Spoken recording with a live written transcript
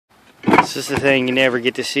This is the thing you never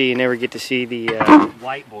get to see. You never get to see the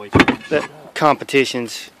white boys. The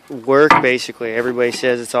competitions work. Basically, everybody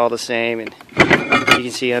says it's all the same, and you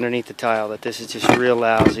can see underneath the tile that this is just real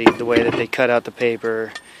lousy. The way that they cut out the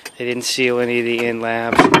paper, they didn't seal any of the end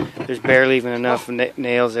labs. There's barely even enough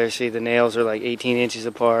nails there. See, the nails are like 18 inches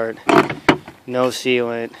apart. No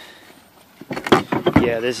sealant.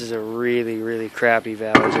 Yeah, this is a really, really crappy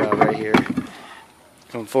valve job right here.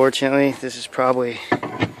 Unfortunately, this is probably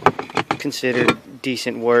considered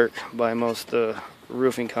decent work by most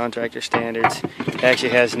roofing contractor standards. It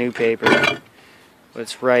actually has new paper, but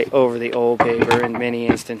it's right over the old paper in many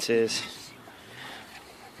instances.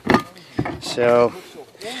 So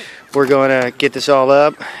we're going to get this all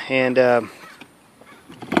up and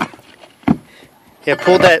yeah,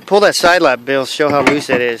 pull that side lap, Bill. Show how loose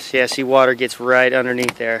that is. Yeah, see, water gets right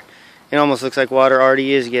underneath there. It almost looks like water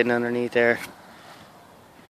already is getting underneath there.